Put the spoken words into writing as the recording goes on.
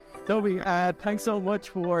Toby, thanks so much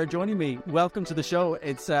for joining me. Welcome to the show.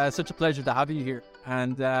 It's such a pleasure to have you here.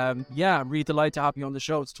 And I'm really delighted to have you on the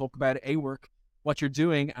show to talk about A-Work, what you're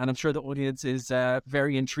doing. And I'm sure the audience is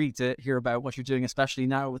very intrigued to hear about what you're doing, especially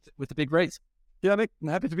now with the big race. Yeah, Nick, I'm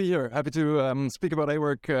happy to be here. Happy to speak about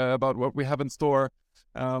A-Work, about what we have in store.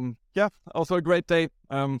 Also a great day.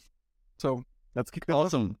 So let's kick it off.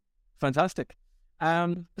 Awesome. Fantastic.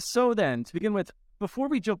 So then, to begin with, before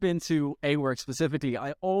we jump into A-Work specifically,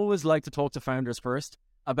 I always like to talk to founders first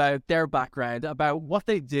about their background, about what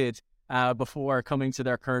they did before coming to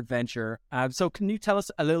their current venture. So can you tell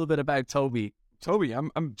us a little bit about Toby? Toby,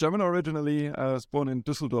 I'm German originally. I was born in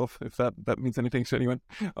Düsseldorf, if that means anything to anyone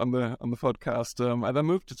on the podcast. I then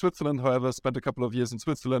moved to Switzerland, however, spent a couple of years in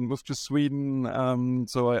Switzerland, moved to Sweden.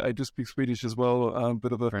 So I do speak Swedish as well, a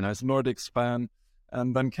bit of a Very nice. Nordics fan.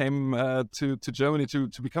 And then came to Germany to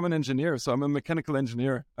become an engineer. So I'm a mechanical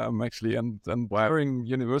engineer, actually. And during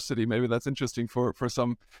university, maybe that's interesting for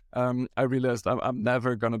some. I realized I'm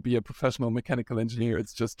never going to be a professional mechanical engineer.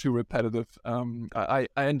 It's just too repetitive. I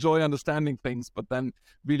enjoy understanding things, but then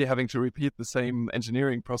really having to repeat the same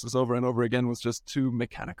engineering process over and over again was just too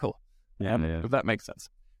mechanical. Yeah. If that makes sense.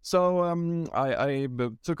 So I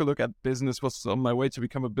took a look at business, was on my way to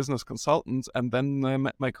become a business consultant, and then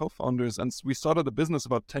met my co-founders, and we started a business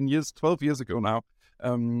about 12 years ago now,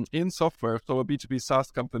 in software, so a B2B SaaS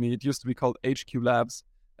company. It used to be called HQ Labs,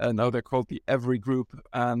 and now they're called the Every Group,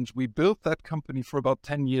 and we built that company for about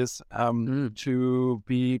 10 years to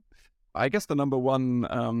be, I guess, the number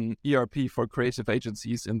one ERP for creative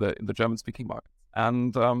agencies in the German-speaking market.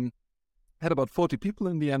 And had about 40 people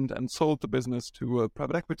in the end, and sold the business to a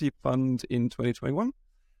private equity fund in 2021,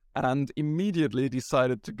 and immediately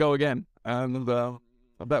decided to go again. And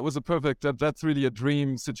that was that's really a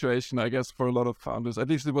dream situation, I guess, for a lot of founders. At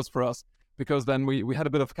least it was for us, because then we had a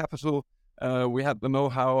bit of capital. We had the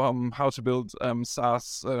know-how how to build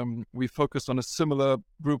SaaS. We focused on a similar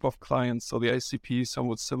group of clients, so the ICP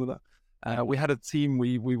somewhat similar. We had a team.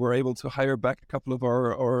 We were able to hire back a couple of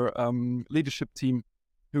our leadership team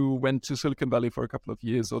who went to Silicon Valley for a couple of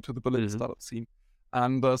years, or to the Berlin startup scene.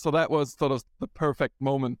 And so that was sort of the perfect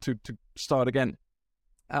moment to start again.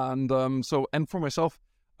 And for myself,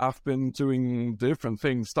 I've been doing different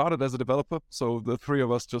things. Started as a developer, so the three of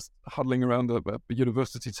us just huddling around a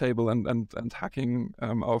university table and hacking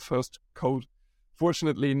our first code.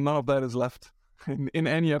 Fortunately, none of that is left in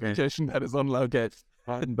any application that is on Lauget.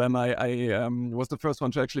 And then I was the first one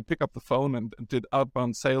to actually pick up the phone and did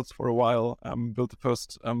outbound sales for a while, built the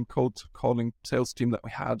first cold calling sales team that we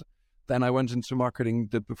had. Then I went into marketing,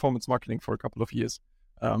 did performance marketing for a couple of years,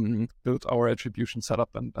 built our attribution setup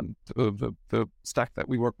and the stack that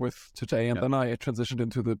we work with today. And then I transitioned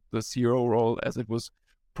into the CRO role, as it was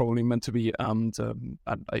probably meant to be. And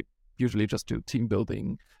I usually just do team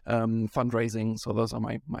building, fundraising. So those are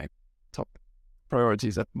my top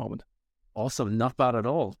priorities at the moment. Awesome. Not bad at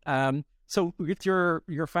all. So with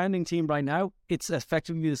your founding team right now, it's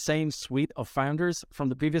effectively the same suite of founders from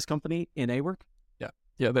the previous company in A-Work?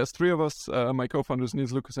 Yeah, there's three of us, my co-founders,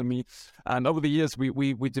 Nils, Lucas, and me. And over the years,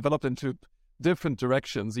 we developed into different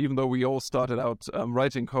directions, even though we all started out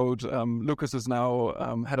writing code. Lucas is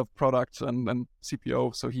now head of product and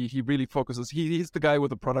CPO, so he really focuses. He's the guy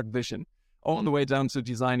with the product vision, all the way down to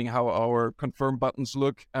designing how our confirm buttons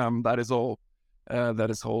look. That is all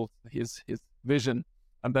his vision.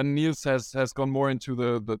 And then Niels has gone more into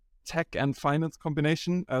the tech and finance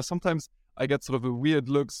combination. Sometimes I get sort of a weird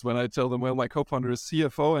looks when I tell them, well, my co-founder is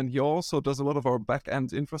CFO and he also does a lot of our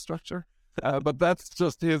back-end infrastructure. But that's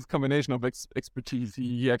just his combination of expertise.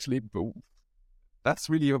 He actually, that's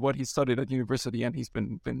really what he studied at university, and he's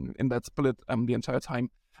been in that split the entire time.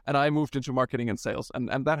 And I moved into marketing and sales,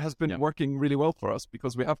 and that has been working really well for us,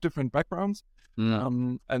 because we have different backgrounds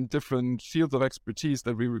and different fields of expertise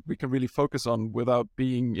that we can really focus on without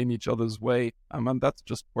being in each other's way. And that's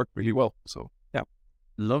just worked really well. So, yeah.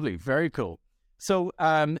 Lovely. Very cool. So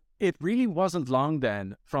it really wasn't long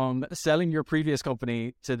then from selling your previous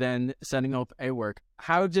company to then setting up A-Work.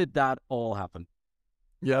 How did that all happen?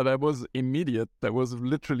 Yeah, that was immediate. There was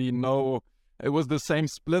literally it was the same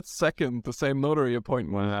split second, the same notary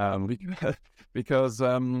appointment, because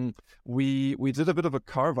we did a bit of a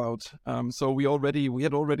carve out. So we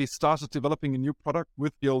had already started developing a new product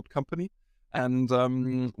with the old company, and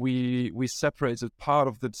we separated part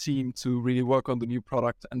of the team to really work on the new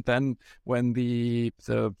product. And then when the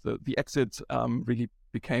exit really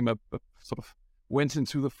became a sort of went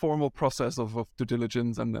into the formal process of due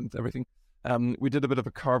diligence and everything. We did a bit of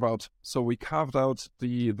a carve out. So we carved out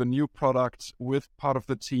the new product with part of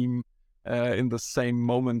the team in the same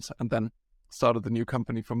moment, and then started the new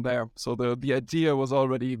company from there. So the idea was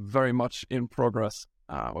already very much in progress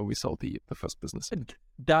when we sold the first business.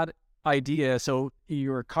 That idea, so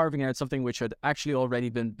you were carving out something which had actually already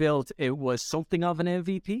been built. It was something of an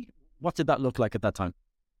MVP. What did that look like at that time?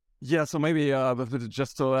 Yeah, so maybe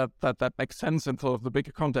just so that makes sense in sort of the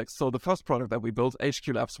bigger context. So the first product that we built, HQ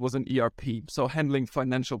Labs, was an ERP, so handling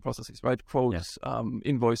financial processes, right? Quotes,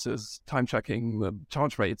 invoices, time tracking,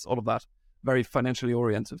 charge rates, all of that, very financially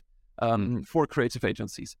oriented for creative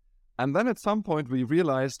agencies. And then at some point we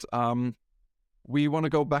realized we want to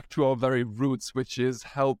go back to our very roots, which is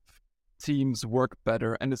help teams work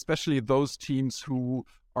better, and especially those teams who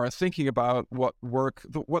are thinking about what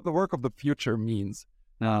the work of the future means.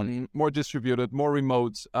 More distributed, more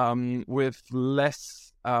remote, with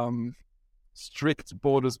less strict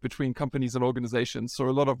borders between companies and organizations. So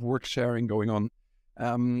a lot of work sharing going on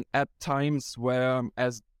at times where,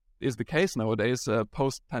 as is the case nowadays,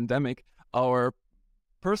 post-pandemic, our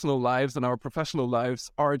personal lives and our professional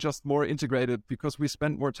lives are just more integrated because we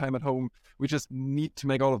spend more time at home. We just need to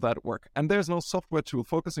make all of that work. And there's no software tool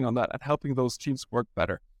focusing on that and helping those teams work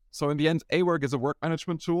better. So in the end, Awork is a work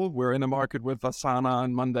management tool. We're in a market with Asana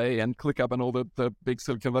and Monday and ClickUp and all the big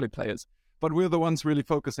Silicon Valley players. But we're the ones really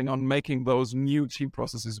focusing on making those new team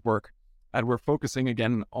processes work. And we're focusing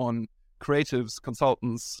again on creatives,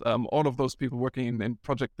 consultants, all of those people working in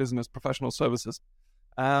project business, professional services.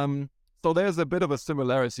 So there's a bit of a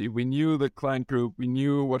similarity. We knew the client group, we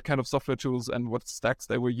knew what kind of software tools and what stacks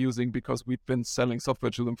they were using because we've been selling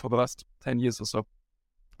software to them for the last 10 years or so.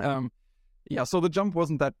 So the jump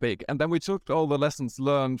wasn't that big. And then we took all the lessons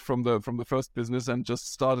learned from the first business and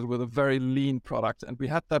just started with a very lean product. And we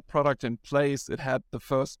had that product in place. It had the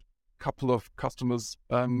first couple of customers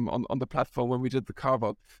on the platform when we did the carve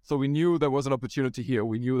out. So we knew there was an opportunity here.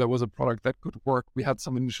 We knew there was a product that could work. We had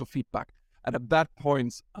some initial feedback. And at that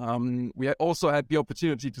point, we also had the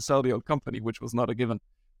opportunity to sell the old company, which was not a given.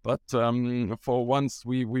 But for once,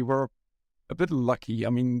 we were a bit lucky. I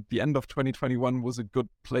mean, the end of 2021 was a good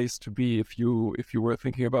place to be if you were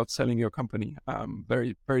thinking about selling your company.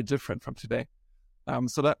 Very, very different from today.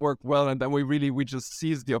 So that worked well. And then we just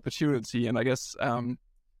seized the opportunity. And I guess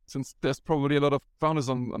since there's probably a lot of founders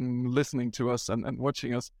on listening to us and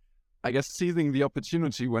watching us, I guess seizing the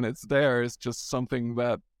opportunity when it's there is just something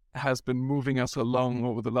that has been moving us along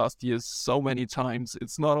over the last years so many times.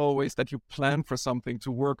 It's not always that you plan for something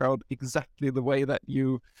to work out exactly the way that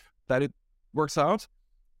it works out,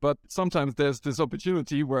 but sometimes there's this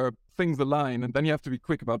opportunity where things align, and then you have to be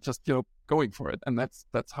quick about just going for it. And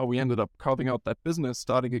that's how we ended up carving out that business,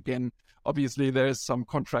 starting again. Obviously, there's some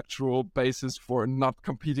contractual basis for not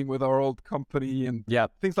competing with our old company and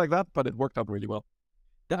things like that, but it worked out really well.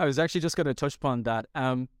 I was actually just going to touch upon that.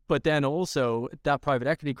 But then also that private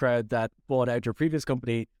equity crowd that bought out your previous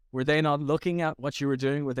company, were they not looking at what you were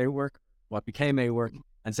doing with Awork, what became Awork,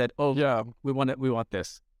 and said, "Oh, yeah, we want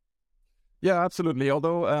this"? Yeah, absolutely.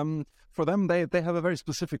 Although for them, they have a very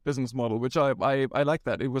specific business model, which I like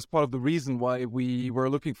that. It was part of the reason why we were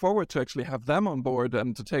looking forward to actually have them on board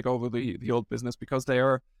and to take over the old business, because they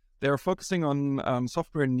are focusing on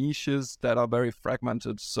software niches that are very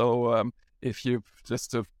fragmented. So if you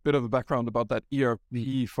just a bit of a background about that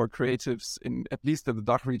ERP for creatives, at least in the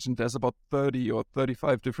DACH region, there's about 30 or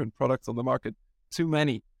 35 different products on the market. Too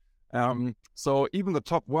many. So even the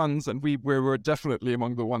top ones, and we were definitely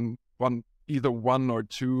among the either one or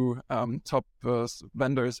two top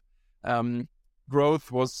vendors,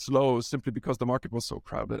 growth was slow simply because the market was so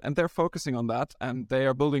crowded. And they're focusing on that, and they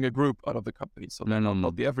are building a group out of the company. So they're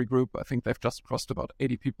not the every group. I think they've just crossed about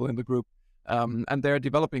 80 people in the group. And they're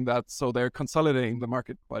developing that, so they're consolidating the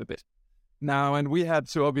market quite a bit now. And we had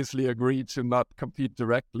to obviously agree to not compete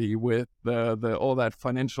directly with the all that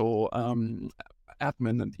financial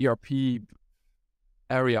admin and ERP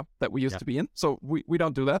area that we used to be in. So we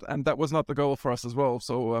don't do that, and that was not the goal for us as well.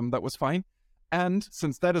 So that was fine. And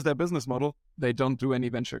since that is their business model, they don't do any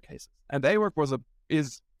venture cases. And Awork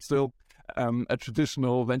is still a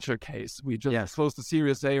traditional venture case. We just closed the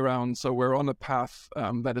Series A round, so we're on a path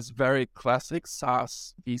that is very classic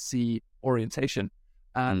SaaS VC orientation,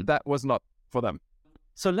 and that was not for them.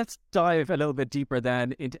 So let's dive a little bit deeper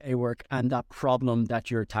then into Awork and that problem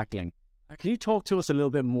that you're tackling. Can you talk to us a little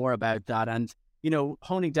bit more about that, and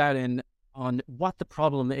honing down in on what the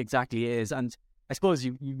problem exactly is? And I suppose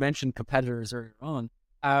you mentioned competitors earlier on.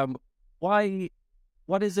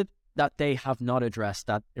 What is it that they have not addressed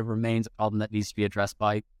that it remains a problem that needs to be addressed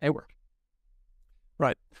by Awork?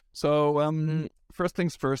 Right. So first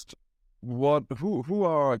things first, who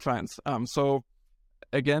are our clients? So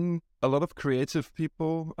again, a lot of creative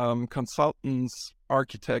people, consultants,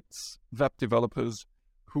 architects, web developers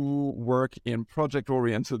who work in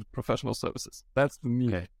project-oriented professional services. That's the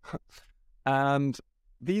need. Okay. And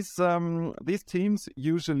these teams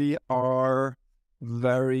usually are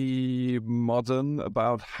very modern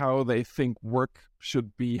about how they think work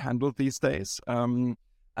should be handled these days.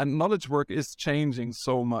 And knowledge work is changing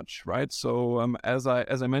so much, right? So as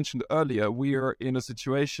I mentioned earlier, we are in a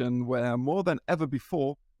situation where more than ever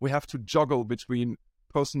before, we have to juggle between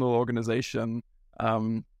personal organization,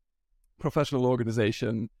 professional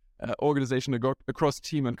organization, organization across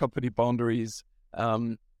team and company boundaries.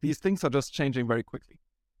 These things are just changing very quickly.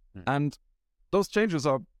 And those changes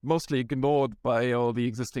are mostly ignored by all the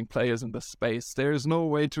existing players in the space. There is no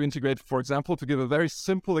way to integrate, for example, to give a very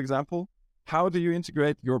simple example, how do you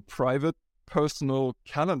integrate your private personal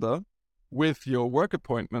calendar with your work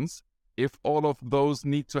appointments if all of those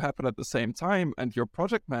need to happen at the same time and your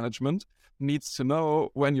project management needs to know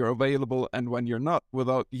when you're available and when you're not,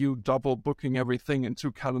 without you double booking everything in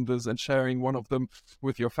two calendars and sharing one of them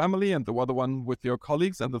with your family and the other one with your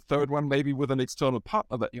colleagues and the third one maybe with an external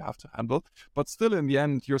partner that you have to handle. But still, in the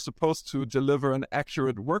end, you're supposed to deliver an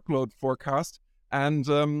accurate workload forecast and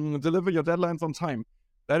deliver your deadlines on time.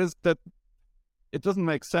 That it doesn't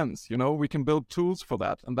make sense. We can build tools for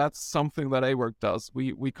that, and that's something that A-Work does.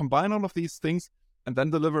 We combine all of these things and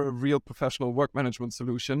then deliver a real professional work management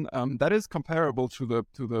solution that is comparable to the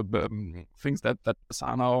things that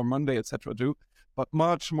Asana or Monday, etc. do, but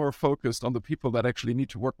much more focused on the people that actually need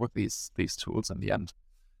to work with these tools in the end.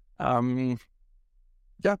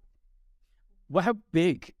 Yeah. Well, how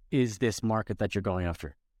big is this market that you're going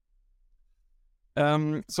after?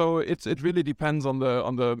 So it really depends on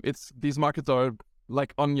these markets are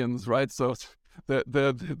like onions, right? So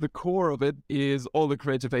the core of it is all the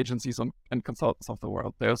creative agencies and consultants of the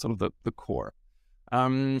world. They're sort of the core.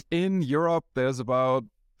 In Europe, there's about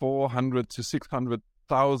 400 to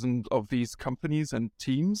 600,000 of these companies and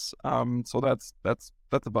teams. So that's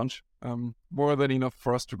a bunch, more than enough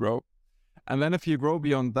for us to grow. And then if you grow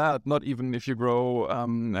beyond that, not even if you grow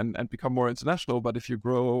and become more international, but if you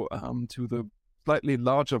grow to the slightly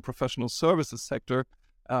larger professional services sector,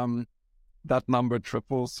 that number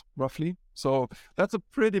triples roughly. So that's a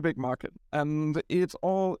pretty big market. And it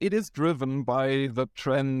is driven by the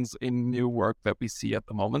trends in new work that we see at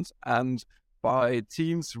the moment and by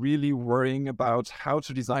teams really worrying about how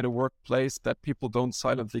to design a workplace that people don't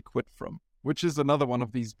silently quit from, which is another one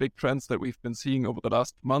of these big trends that we've been seeing over the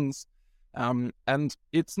last months. And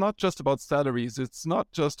it's not just about salaries. It's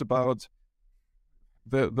not just about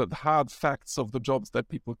the hard facts of the jobs that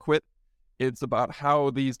people quit. It's about how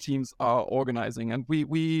these teams are organizing. And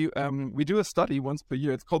we do a study once per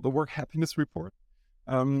year. It's called the Work Happiness Report.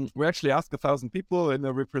 We actually ask 1,000 people in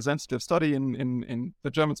a representative study in the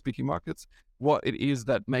German-speaking markets what it is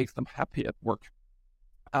that makes them happy at work.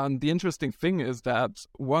 And the interesting thing is that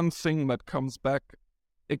one thing that comes back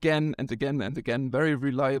again and again and again, very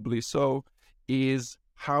reliably so, is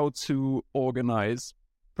how to organize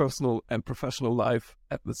personal and professional life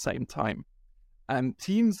at the same time. And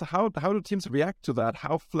teams, how do teams react to that?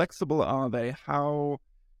 How flexible are they? How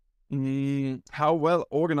well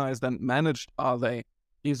organized and managed are they?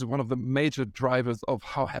 Is one of the major drivers of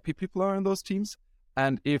how happy people are in those teams,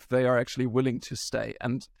 and if they are actually willing to stay.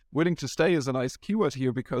 And willing to stay is a nice keyword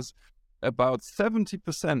here because about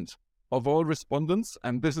 70% of all respondents,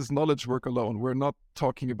 and this is knowledge work alone. We're not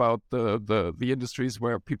talking about the industries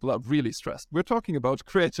where people are really stressed. We're talking about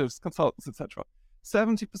creatives, consultants, etc.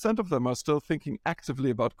 70% of them are still thinking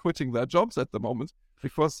actively about quitting their jobs at the moment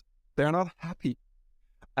because they're not happy.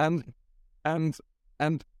 And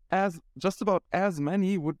as just about as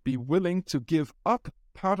many would be willing to give up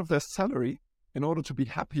part of their salary in order to be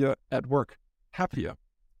happier at work. Happier.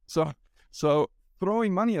 So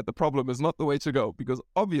throwing money at the problem is not the way to go, because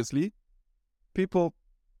obviously people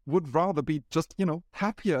would rather be just,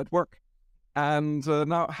 happier at work. And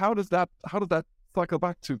now how does that cycle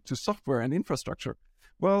back to software and infrastructure?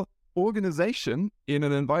 Well, organization in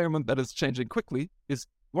an environment that is changing quickly is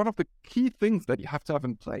one of the key things that you have to have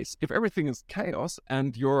in place. If everything is chaos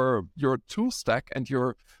and your tool stack and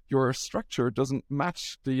your structure doesn't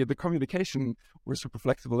match the communication, we're super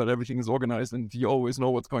flexible that everything is organized and you always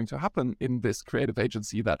know what's going to happen in this creative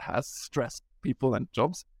agency that has stressed people and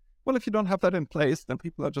jobs. Well, if you don't have that in place, then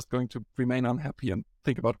people are just going to remain unhappy and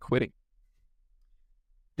think about quitting.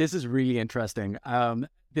 This is really interesting.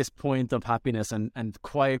 This point of happiness and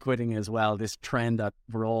quiet quitting as well, this trend that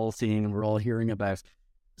we're all seeing and we're all hearing about.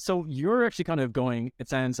 So you're actually kind of going, it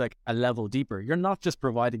sounds like, a level deeper. You're not just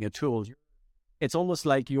providing a tool. It's almost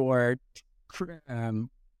like you're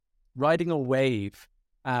riding a wave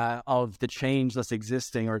of the change that's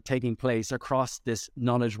existing or taking place across this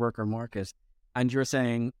knowledge worker market. and you're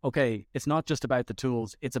saying, okay, it's not just about the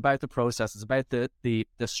tools, it's about the process, it's about the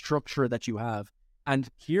structure that you have. And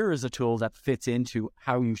here is a tool that fits into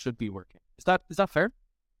how you should be working. Is that fair?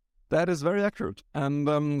 That is very accurate.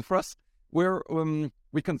 And for us,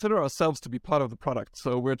 we consider ourselves to be part of the product.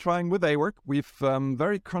 So we're trying with Awork. We've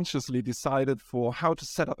very consciously decided for how to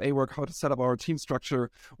set up Awork, how to set up our team structure,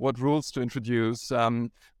 what rules to introduce.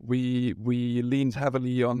 We leaned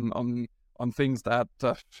heavily on things that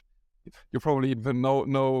you probably even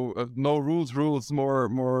know rules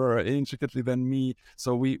more intricately than me.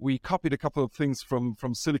 So we copied a couple of things from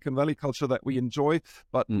Silicon Valley culture that we enjoy,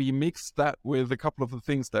 but we mixed that with a couple of the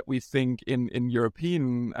things that we think in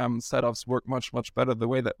European setups work much better. The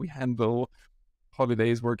way that we handle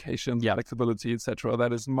holidays, workations, flexibility, etc.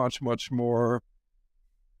 That is much more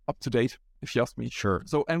up to date, if you ask me. Sure.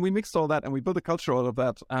 So, and we mixed all that and we built a culture out of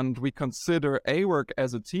that, and we consider Awork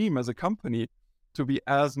as a team, as a company, to be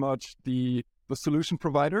as much the solution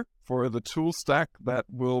provider for the tool stack that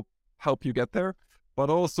will help you get there, but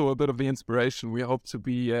also a bit of the inspiration. We hope to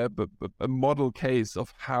be a model case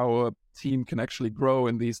of how a team can actually grow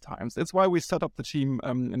in these times. It's why we set up the team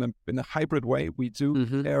in a hybrid way. We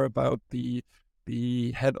do care about the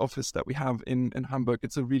head office that we have in Hamburg.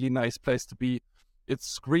 It's a really nice place to be. It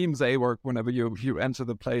screams Awork whenever you enter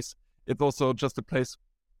the place. It's also just a place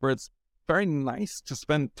where it's very nice to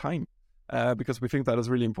spend time. Because we think that is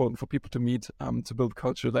really important for people to meet, to build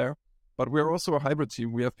culture there. But we're also a hybrid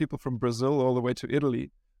team. We have people from Brazil all the way to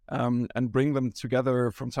Italy, and bring them together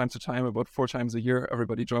from time to time. About 4 times a year,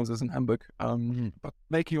 everybody joins us in Hamburg. But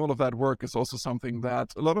making all of that work is also something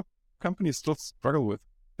that a lot of companies still struggle with,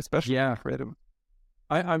 especially creative.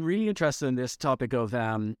 I'm really interested in this topic of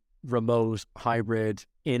remote, hybrid,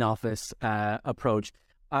 in-office approach.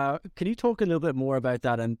 Can you talk a little bit more about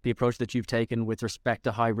that and the approach that you've taken with respect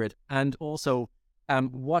to hybrid, and also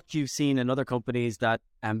what you've seen in other companies that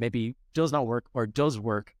maybe does not work or does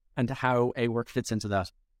work, and how Awork fits into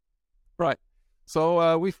that? Right.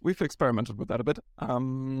 So we've experimented with that a bit,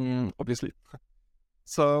 obviously.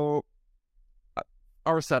 So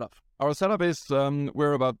our setup is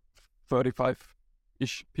we're about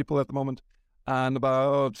 35-ish people at the moment. And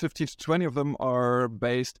about 15 to 20 of them are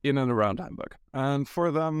based in and around Hamburg. And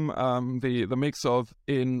for them, the mix of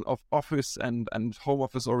office and home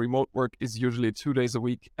office or remote work is usually 2 days a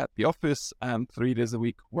week at the office and 3 days a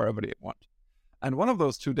week wherever they want. And one of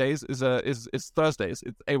those 2 days is Thursdays.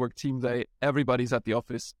 It's Awork Team Day. Everybody's at the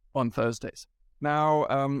office on Thursdays. Now,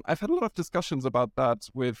 I've had a lot of discussions about that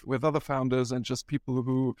with other founders and just people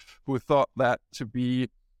who thought that to be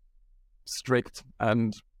strict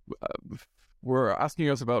and were asking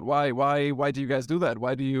us about why do you guys do that?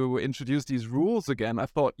 Why do you introduce these rules again? I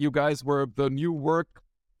thought you guys were the new work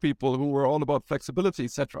people who were all about flexibility,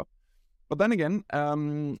 etc. But then again,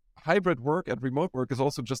 hybrid work and remote work is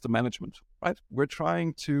also just a management, right? We're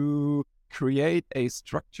trying to create a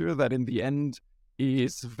structure that in the end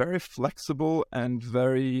is very flexible and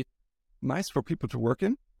very nice for people to work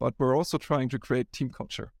in, but we're also trying to create team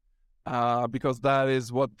culture. Because that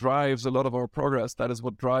is what drives a lot of our progress. That is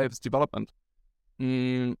what drives development.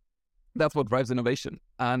 That's what drives innovation.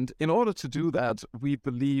 And in order to do that, we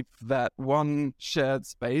believe that one shared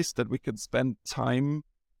space that we could spend time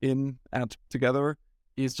in and together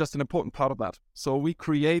is just an important part of that. So we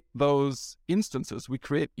create those instances. We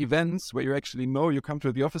create events where you actually know you come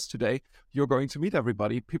to the office today, you're going to meet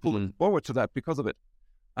everybody. People look forward to that because of it.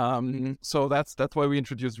 So that's why we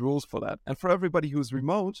introduce rules for that. And for everybody who's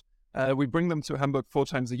remote, we bring them to Hamburg 4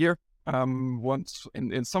 times a year. Once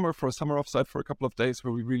in summer for a summer offsite for a couple of days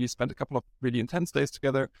where we really spent a couple of really intense days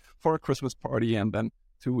together for a Christmas party, and then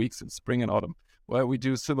 2 weeks in spring and autumn where we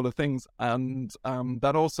do similar things. And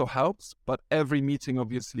that also helps. But every meeting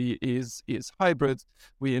obviously is hybrid.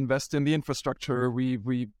 We invest in the infrastructure. We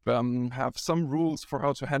have some rules for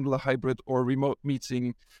how to handle a hybrid or remote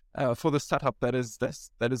meeting for the setup that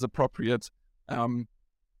is appropriate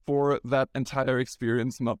for that entire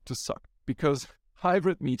experience not to suck. Because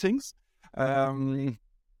hybrid meetings can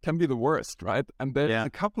be the worst, right? And there's a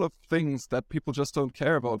couple of things that people just don't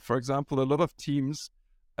care about. For example, a lot of teams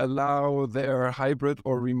allow their hybrid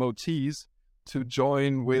or remotees to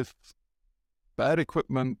join with bad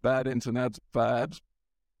equipment, bad internet, bad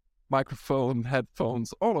microphone,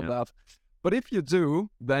 headphones, all of that. But if you do,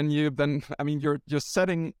 then you're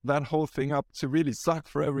setting that whole thing up to really suck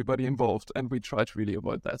for everybody involved, and we try to really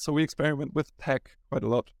avoid that. So we experiment with tech quite a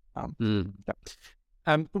lot.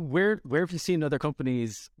 Where have you seen other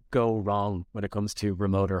companies go wrong when it comes to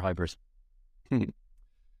remote or hybrid?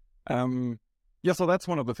 So that's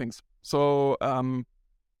one of the things. So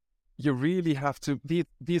you really have to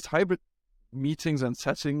these hybrid meetings and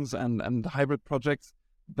settings and hybrid projects,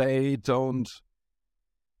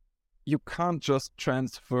 you can't just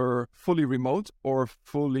transfer fully remote or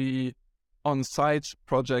fully on-site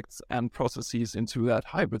projects and processes into that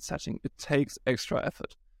hybrid setting. It takes extra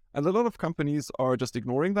effort. And a lot of companies are just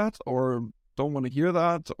ignoring that, or don't want to hear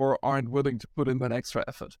that, or aren't willing to put in that extra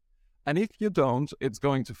effort. And if you don't, it's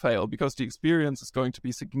going to fail, because the experience is going to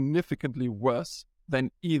be significantly worse than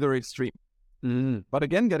either extreme. But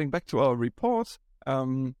again, getting back to our report,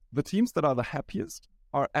 the teams that are the happiest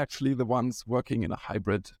are actually the ones working in a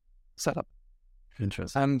hybrid setup.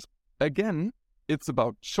 Interesting. And again, it's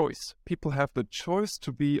about choice. People have the choice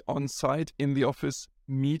to be on site in the office,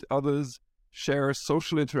 meet others, share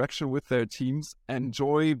social interaction with their teams,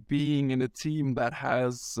 enjoy being in a team that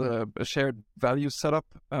has a shared value setup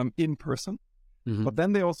in person. But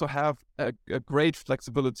then they also have a great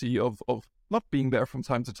flexibility of not being there from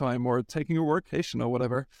time to time, or taking a workation or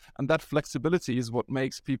whatever. And that flexibility is what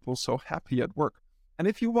makes people so happy at work. And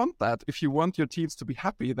if you want that, if you want your teams to be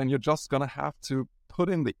happy, then you're just going to have to put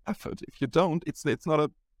in the effort. If you don't, it's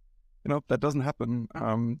not that doesn't happen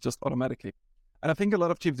just automatically. And I think a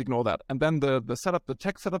lot of teams ignore that. And then the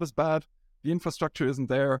tech setup is bad. The infrastructure isn't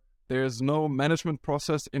there. There's no management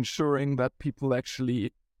process ensuring that people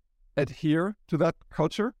actually adhere to that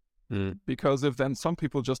culture. Because if then some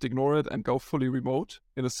people just ignore it and go fully remote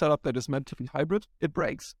in a setup that is meant to be hybrid, it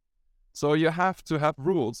breaks. So you have to have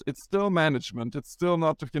rules. It's still management. It's still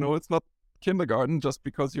not, it's not kindergarten just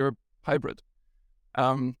because you're hybrid.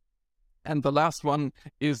 And the last one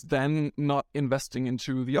is then not investing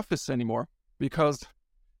into the office anymore, because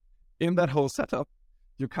in that whole setup,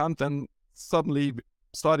 you can't then suddenly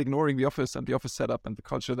start ignoring the office and the office setup and the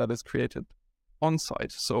culture that is created on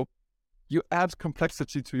site. So you add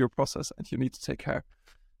complexity to your process, and you need to take care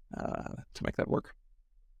to make that work.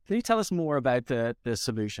 Can you tell us more about the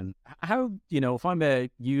solution? How, if I'm a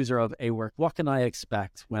user of Awork, what can I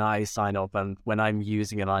expect when I sign up and when I'm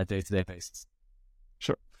using it on a day-to-day basis?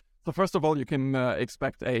 Sure. So first of all, you can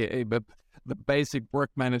expect the basic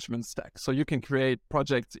work management stack. So you can create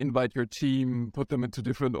projects, invite your team, put them into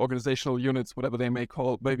different organizational units, whatever they may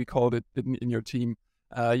be called it in your team.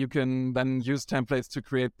 You can then use templates to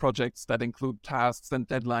create projects that include tasks and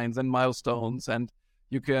deadlines and milestones, and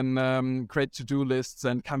you can create to-do lists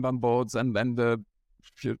and Kanban boards and the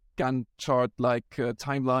Gantt chart like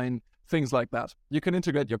timeline, things like that. You can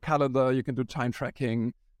integrate your calendar, you can do time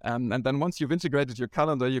tracking, and then once you've integrated your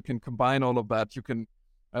calendar, you can combine all of that. You can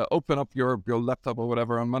open up your laptop or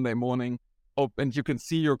whatever on Monday morning, and you can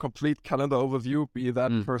see your complete calendar overview, be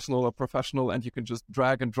that personal or professional, and you can just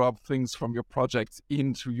drag and drop things from your projects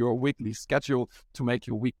into your weekly schedule to make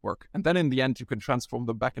your week work. And then in the end, you can transform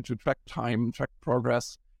them back into track time, track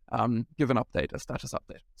progress, give an update, a status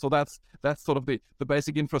update. So that's sort of the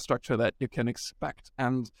basic infrastructure that you can expect.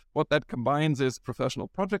 And what that combines is professional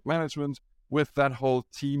project management with that whole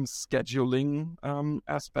team scheduling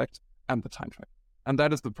aspect and the time track. And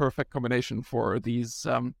that is the perfect combination for these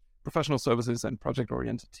professional services and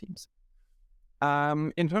project-oriented teams.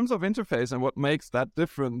 In terms of interface and what makes that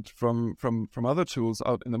different from other tools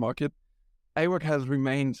out in the market, Awork has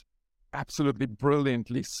remained absolutely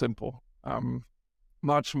brilliantly simple,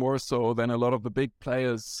 much more so than a lot of the big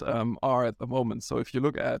players are at the moment. So if you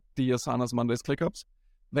look at the Asana's Mondays ClickUps,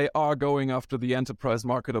 they are going after the enterprise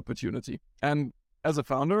market opportunity. And as a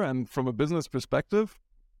founder and from a business perspective,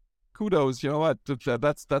 kudos,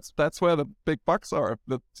 that's where the big bucks are.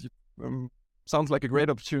 That sounds like a great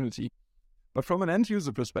opportunity. But from an end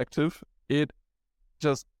user perspective, I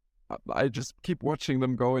just keep watching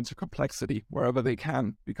them go into complexity wherever they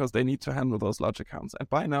can, because they need to handle those large accounts. And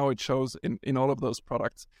by now it shows in all of those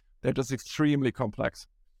products, they're just extremely complex.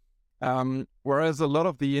 Whereas a lot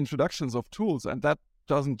of the introductions of tools, and that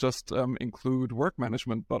doesn't just include work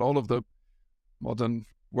management, but all of the modern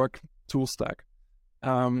work tool stack,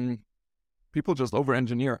 people just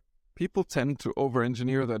over-engineer. People tend to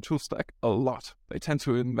over-engineer their tool stack a lot. They tend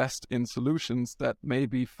to invest in solutions that may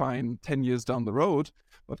be fine 10 years down the road,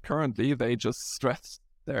 but currently they just stress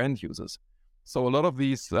their end users. So a lot of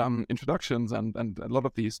these introductions and a lot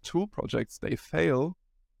of these tool projects, they fail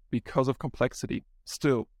because of complexity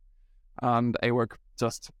still. And Awork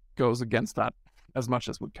just goes against that as much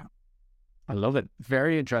as we can. I love it.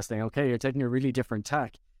 Very interesting. Okay, you're taking a really different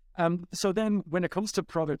tack. So then when it comes to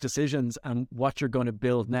product decisions and what you're going to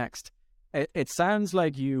build next, it sounds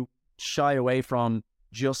like you shy away from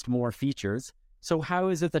just more features. So how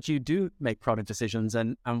is it that you do make product decisions,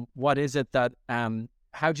 and what is it that,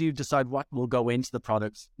 how do you decide what will go into the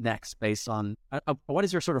product next based on, what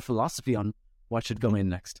is your sort of philosophy on what should go in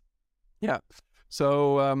next? Yeah.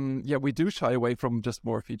 So yeah, we do shy away from just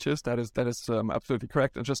more features. That is absolutely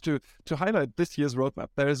correct. And just to highlight this year's roadmap,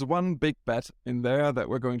 there is one big bet in there that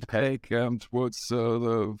we're going to take towards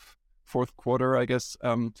the fourth quarter, I guess,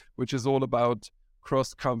 which is all about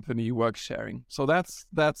cross-company work sharing. So that's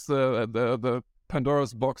the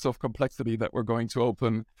Pandora's box of complexity that we're going to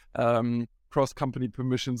open, cross-company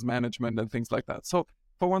permissions management and things like that. So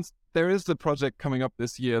for once, there is a project coming up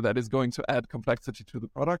this year that is going to add complexity to the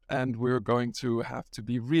product, and we're going to have to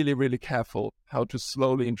be really, really careful how to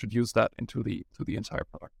slowly introduce that into the entire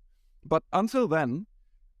product. But until then,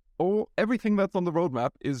 everything that's on the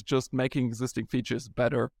roadmap is just making existing features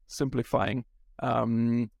better, simplifying,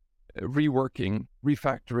 reworking,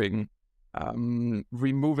 refactoring,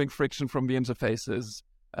 removing friction from the interfaces,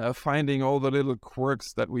 finding all the little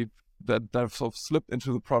quirks that have sort of slipped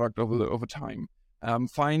into the product over time.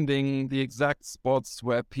 Finding the exact spots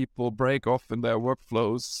where people break off in their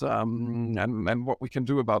workflows, and what we can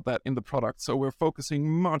do about that in the product. So we're focusing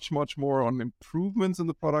much, much more on improvements in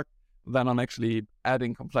the product than on actually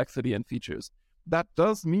adding complexity and features. That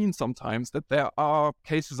does mean sometimes that there are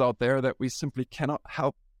cases out there that we simply cannot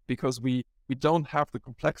help because we don't have the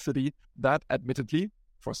complexity that, admittedly,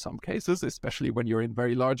 for some cases, especially when you're in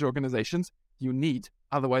very large organizations, you need.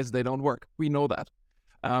 Otherwise, they don't work. We know that.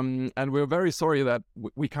 And we're very sorry that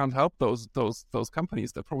we can't help those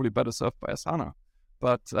companies. They're probably better served by Asana.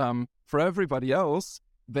 But for everybody else,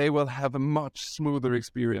 they will have a much smoother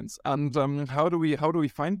experience. And how do we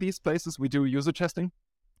find these places? We do user testing,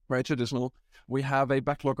 very traditional. We have a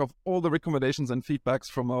backlog of all the recommendations and feedbacks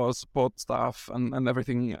from our support staff and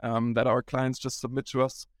everything that our clients just submit to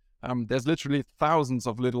us. There's literally thousands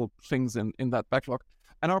of little things in that backlog.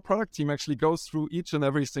 And our product team actually goes through each and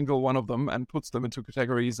every single one of them and puts them into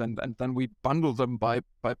categories, and then we bundle them by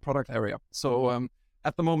product area. So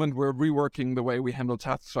at the moment, we're reworking the way we handle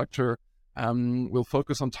task structure. We'll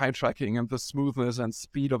focus on time tracking and the smoothness and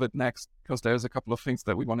speed of it next, because there's a couple of things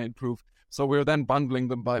that we want to improve. So we're then bundling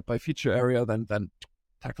them by feature area, then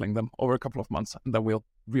tackling them over a couple of months, and then we'll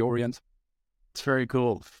reorient. It's very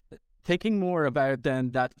cool. Thinking more about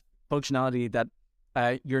then that functionality that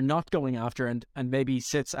you're not going after and maybe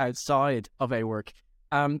sits outside of a work,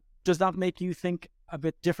 does that make you think a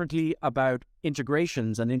bit differently about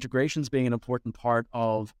integrations, and integrations being an important part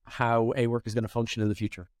of how a work is going to function in the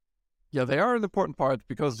future? Yeah, they are an important part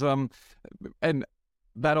because, and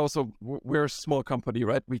that also, we're a small company,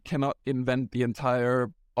 right? We cannot invent the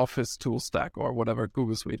entire Office tool stack or whatever,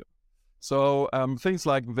 Google Suite. So things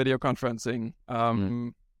like video conferencing,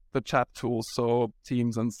 the chat tools, so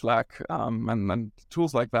Teams and Slack, and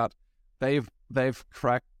tools like that, they've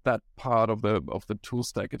cracked that part of the tool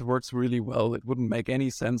stack. It works really well. It wouldn't make any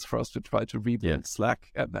sense for us to try to rebuild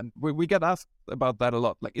Slack. And then we get asked about that a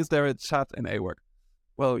lot. Like, is there a chat in AWork?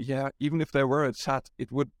 Well, yeah, even if there were a chat,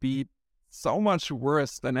 it would be so much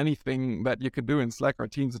worse than anything that you could do in Slack or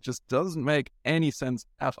Teams. It just doesn't make any sense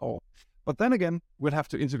at all. But then again, we'll have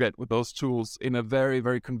to integrate with those tools in a very,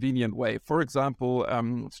 very convenient way. For example,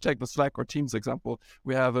 to take the Slack or Teams example,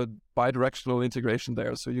 we have a bidirectional integration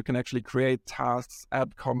there. So you can actually create tasks,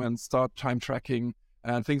 add comments, start time tracking,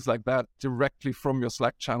 and things like that directly from your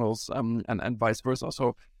Slack channels, and vice versa.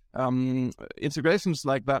 So integrations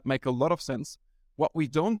like that make a lot of sense. What we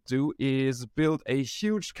don't do is build a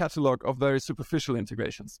huge catalog of very superficial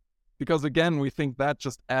integrations. Because again, we think that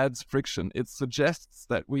just adds friction. It suggests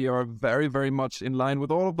that we are very, very much in line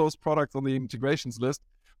with all of those products on the integrations list,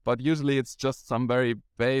 but usually it's just some very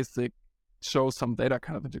basic show some data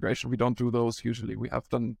kind of integration. We don't do those usually. We have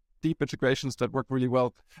done deep integrations that work really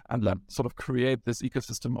well and that sort of create this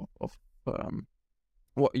ecosystem of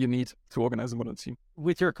what you need to organize a modern team.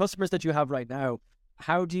 With your customers that you have right now,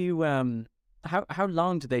 how do you how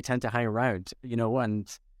long do they tend to hang around?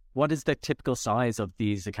 And what is the typical size of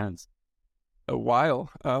these accounts? A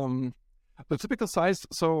while. The typical size,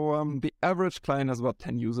 so the average client has about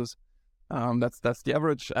 10 users. That's the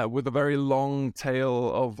average, with a very long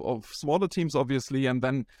tail of smaller teams, obviously. And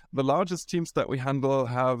then the largest teams that we handle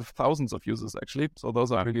have thousands of users, actually. So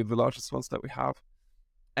those are really the largest ones that we have.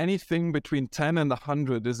 Anything between 10 and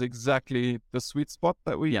 100 is exactly the sweet spot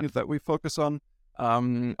that we focus on.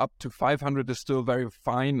 Up to 500 is still very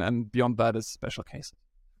fine, and beyond that is special cases.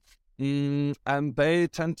 And they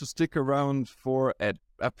tend to stick around for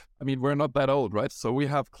I mean, we're not that old, right? So we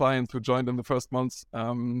have clients who joined in the first months.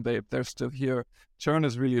 They're still here. Churn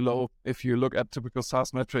is really low. If you look at typical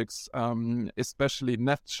SaaS metrics, especially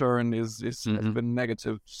net churn has been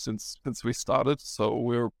negative since we started.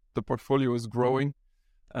 So the portfolio is growing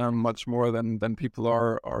much more than people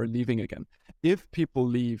are leaving again. If people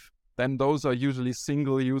leave, then those are usually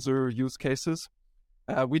single user use cases.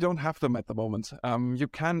 We don't have them at the moment. You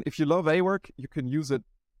can, if you love A-Work, you can use it,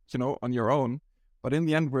 on your own. But in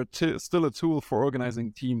the end, we're still a tool for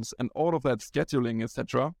organizing teams, and all of that scheduling,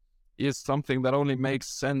 etc., is something that only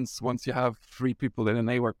makes sense once you have 3 people in an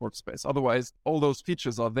A-Work workspace. Otherwise, all those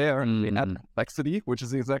features are there in add complexity, which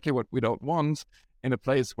is exactly what we don't want in a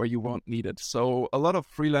place where you won't need it. So a lot of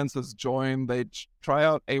freelancers join, they try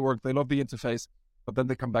out A-Work, they love the interface, but then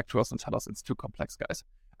they come back to us and tell us it's too complex, guys.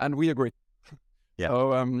 And we agree. Yeah.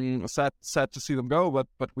 So sad to see them go,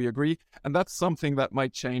 but we agree, and that's something that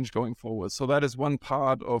might change going forward. So that is one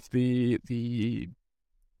part of the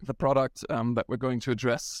product that we're going to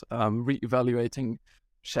address: reevaluating,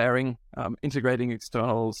 sharing, integrating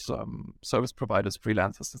externals, service providers,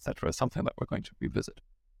 freelancers, etc. is something that we're going to revisit.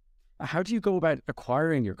 How do you go about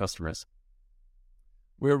acquiring your customers?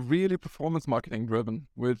 We're really performance marketing driven,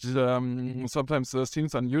 which sometimes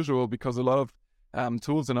seems unusual because a lot of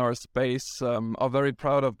tools in our space are very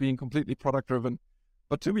proud of being completely product driven.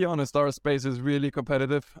 But to be honest, our space is really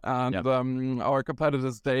competitive, and our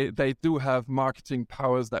competitors, they do have marketing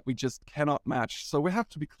powers that we just cannot match. So we have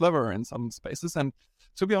to be clever in some spaces. And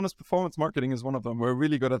to be honest, performance marketing is one of them. We're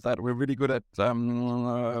really good at that. We're really good at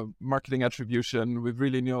marketing attribution. We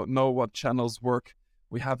really know what channels work.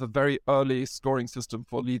 We have a very early scoring system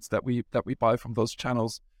for leads that we buy from those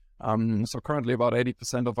channels. So currently about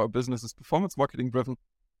 80% of our business is performance marketing driven.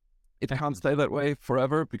 It can't stay that way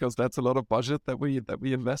forever because that's a lot of budget that we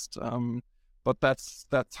invest. But that's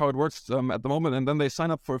how it works at the moment. And then they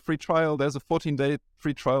sign up for a free trial. There's a 14-day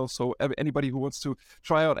free trial. So anybody who wants to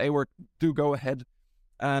try out A-Work, do go ahead.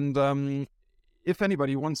 And if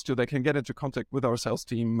anybody wants to, they can get into contact with our sales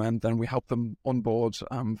team, and then we help them onboard,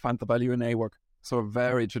 find the value in A-Work. So a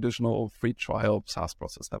very traditional free trial SaaS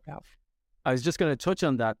process that we have. I was just going to touch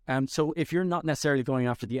on that. So if you're not necessarily going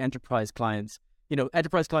after the enterprise clients,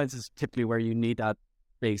 enterprise clients is typically where you need that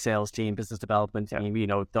big sales team, business development team,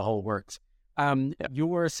 the whole works.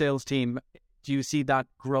 Your sales team, do you see that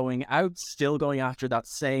growing out, still going after that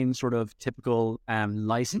same sort of typical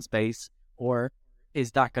license base, or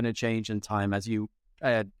is that going to change in time as you,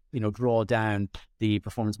 draw down the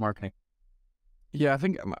performance marketing? Yeah, I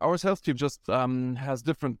think our sales team just has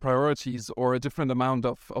different priorities or a different amount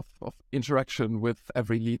of interaction with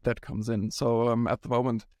every lead that comes in. So at the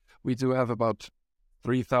moment, we do have about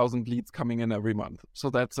 3,000 leads coming in every month. So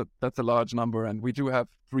that's a large number, and we do have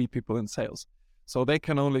 3 people in sales. So they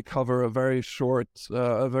can only cover a very short,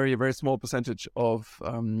 a very, very small percentage of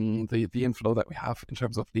the inflow that we have in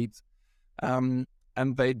terms of leads. And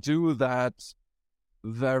they do that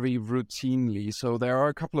very routinely. So there are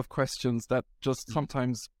a couple of questions that just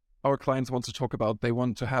sometimes our clients want to talk about. They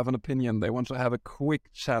want to have an opinion. They want to have a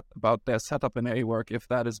quick chat about their setup in A-Work, if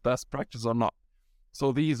that is best practice or not.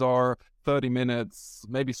 So these are 30 minutes,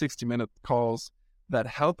 maybe 60-minute calls that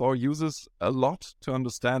help our users a lot to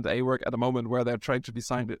understand A-Work at a moment where they're trying to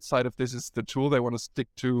decide if this is the tool they want to stick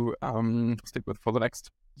with for the next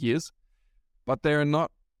years. But they're not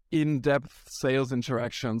in-depth sales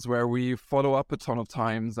interactions where we follow up a ton of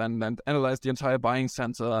times and analyze the entire buying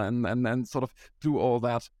center and sort of do all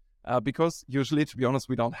that. Because usually, to be honest,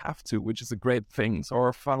 we don't have to, which is a great thing. So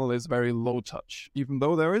our funnel is very low touch, even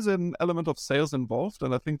though there is an element of sales involved.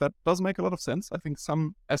 And I think that does make a lot of sense. I think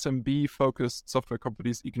some SMB-focused software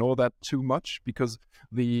companies ignore that too much because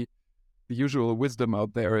the usual wisdom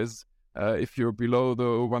out there is if you're below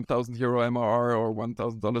the 1,000 euro MRR or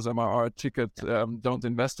 $1,000 MRR ticket, don't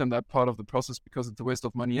invest in that part of the process because it's a waste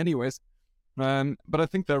of money anyways. But I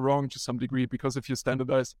think they're wrong to some degree, because if you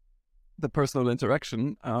standardize the personal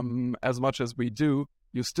interaction as much as we do,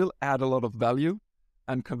 you still add a lot of value,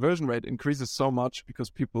 and conversion rate increases so much because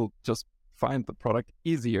people just find the product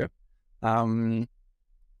easier that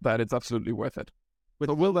it's absolutely worth it.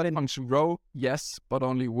 So will that function grow? Yes, but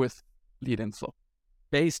only with lead inflow.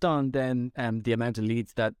 Based on then the amount of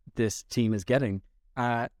leads that this team is getting,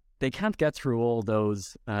 they can't get through all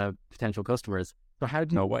those potential customers. So how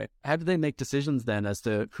do they make decisions then as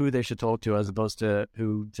to who they should talk to as opposed to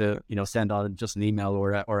who to send on just an email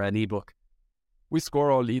or an ebook? We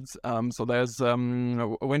score our leads. So there's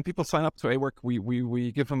when people sign up to A-Work,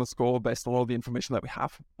 we give them a score based on all the information that we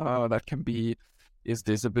have. That can be, is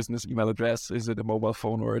this a business email address? Is it a mobile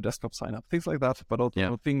phone or a desktop sign up? Things like that. But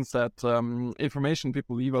also things that information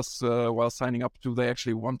people leave us while signing up. Do they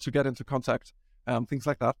actually want to get into contact? Things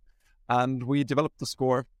like that. And we developed the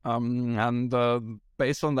score. And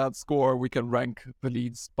based on that score, we can rank the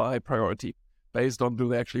leads by priority. Based on, do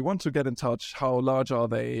they actually want to get in touch? How large are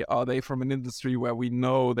they? Are they from an industry where we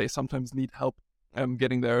know they sometimes need help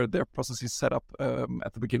getting their processes set up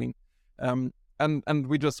at the beginning? And and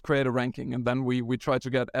we just create a ranking, and then we try to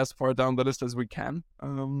get as far down the list as we can,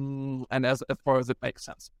 and as far as it makes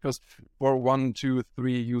sense. Because for 1, 2,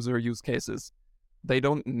 3 user use cases, they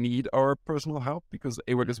don't need our personal help because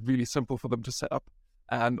Awork is really simple for them to set up,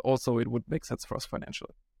 and also it would make sense for us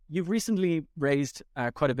financially. You've recently raised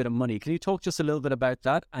quite a bit of money. Can you talk just a little bit about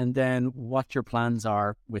that, and then what your plans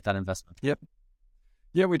are with that investment? Yep.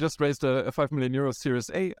 Yeah, we just raised a 5 million euro Series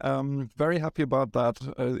A. Very happy about that.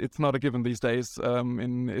 It's not a given these days,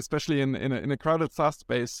 especially in a crowded SaaS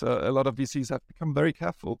space. A lot of VCs have become very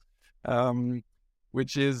careful,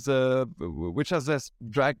 which has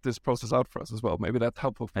dragged this process out for us as well. Maybe that's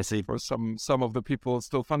helpful for some of the people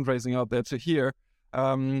still fundraising out there to hear.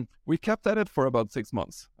 We kept at it for about 6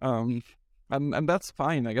 months. And that's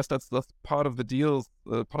fine. I guess that's part of the deal.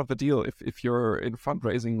 If you're in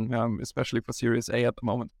fundraising, especially for Series A at the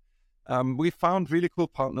moment, we found really cool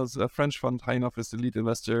partners. A French fund, High Enough, is the lead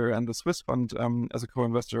investor, and the Swiss fund as a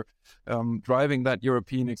co-investor, driving that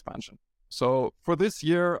European expansion. So for this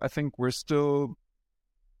year, I think we're still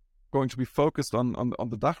going to be focused on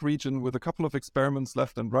the DACH region with a couple of experiments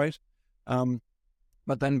left and right.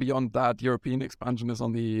 But then beyond that, European expansion is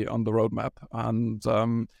on the roadmap, and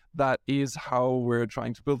that is how we're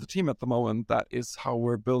trying to build the team at the moment. That is how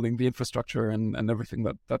we're building the infrastructure and everything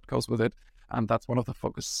that goes with it, and that's one of the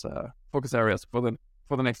focus areas for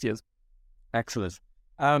the next years. Excellent.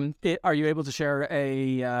 Are you able to share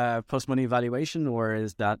a post-money valuation, or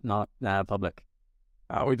is that not public?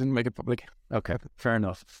 We didn't make it public. Okay, fair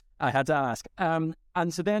enough. I had to ask.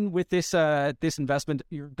 And so then with this investment,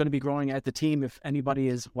 you're going to be growing out the team. If anybody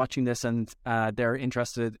is watching this and they're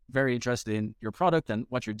very interested in your product and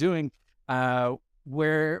what you're doing,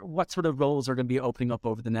 what sort of roles are going to be opening up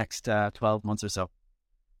over the next 12 months or so?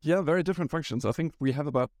 Yeah, very different functions. I think we have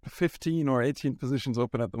about 15 or 18 positions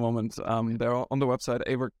open at the moment. They're on the website,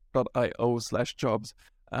 awork.io/jobs.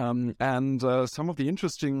 And some of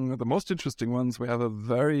the most interesting ones, we have a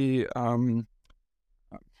very...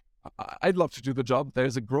 I'd love to do the job.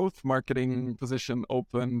 There's a growth marketing position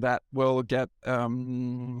open that will get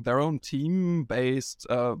their own team based,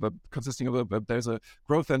 consisting of there's a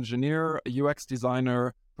growth engineer, a UX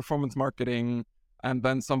designer, performance marketing, and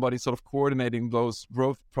then somebody sort of coordinating those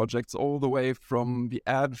growth projects all the way from the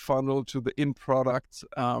ad funnel to the in-product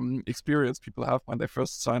experience people have when they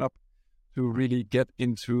first sign up to really get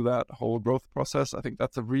into that whole growth process. I think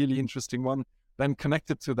that's a really interesting one. Then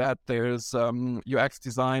connected to that, there's UX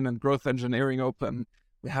design and growth engineering open.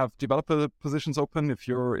 We have developer positions open. If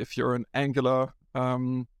you're an Angular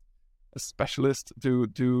specialist,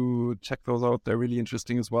 do check those out. They're really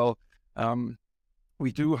interesting as well.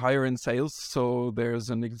 We do hire in sales, so there's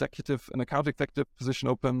an account executive position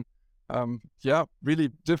open. Really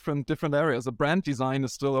different areas. The brand design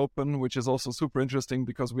is still open, which is also super interesting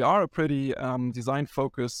because we are a pretty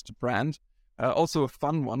design-focused brand. Also a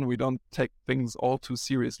fun one. We don't take things all too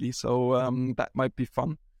seriously, so that might be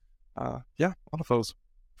fun. All of those.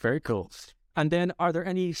 Very cool. And then are there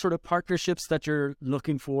any sort of partnerships that you're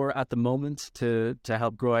looking for at the moment to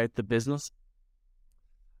help grow out the business?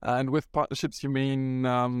 And with partnerships, you mean...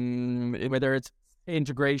 whether it's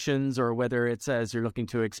integrations or whether it's as you're looking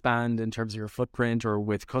to expand in terms of your footprint or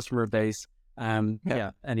with customer base,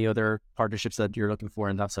 any other partnerships that you're looking for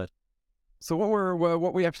in that side? So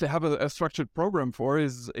what we actually have a structured program for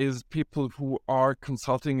is people who are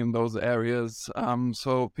consulting in those areas.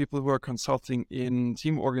 So people who are consulting in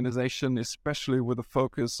team organization, especially with a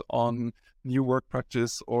focus on new work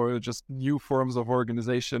practice or just new forms of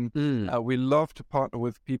organization. We love to partner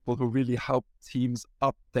with people who really help teams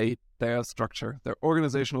update their structure, their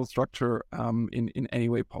organizational structure, in any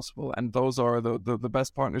way possible. And those are the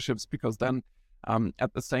best partnerships because then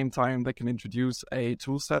at the same time, they can introduce a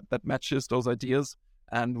tool set that matches those ideas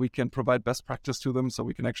and we can provide best practice to them so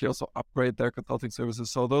we can actually also upgrade their consulting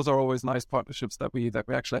services. So those are always nice partnerships that we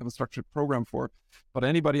actually have a structured program for. But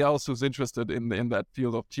anybody else who's interested in that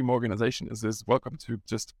field of team organization is welcome to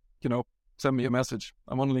just, send me a message.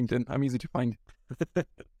 I'm on LinkedIn. I'm easy to find.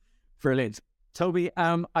 Brilliant. Toby,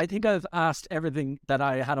 I think I've asked everything that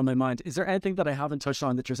I had on my mind. Is there anything that I haven't touched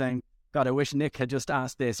on that you're saying, God, I wish Nick had just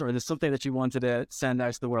asked this, or there's something that you wanted to send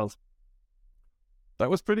out to the world? That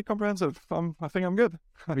was pretty comprehensive. I think I'm good.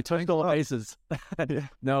 We touched all bases. Yeah.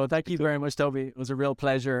 No, thank you very much, Toby. It was a real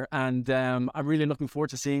pleasure. And I'm really looking forward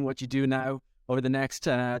to seeing what you do now over the next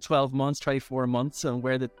 12 months, 24 months, and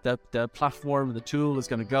where the platform, the tool is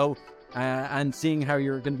going to go, and seeing how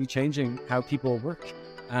you're going to be changing how people work.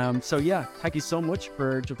 Thank you so much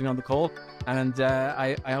for jumping on the call. And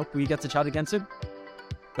I hope we get to chat again soon.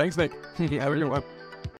 Thanks, Nick. Have a good one.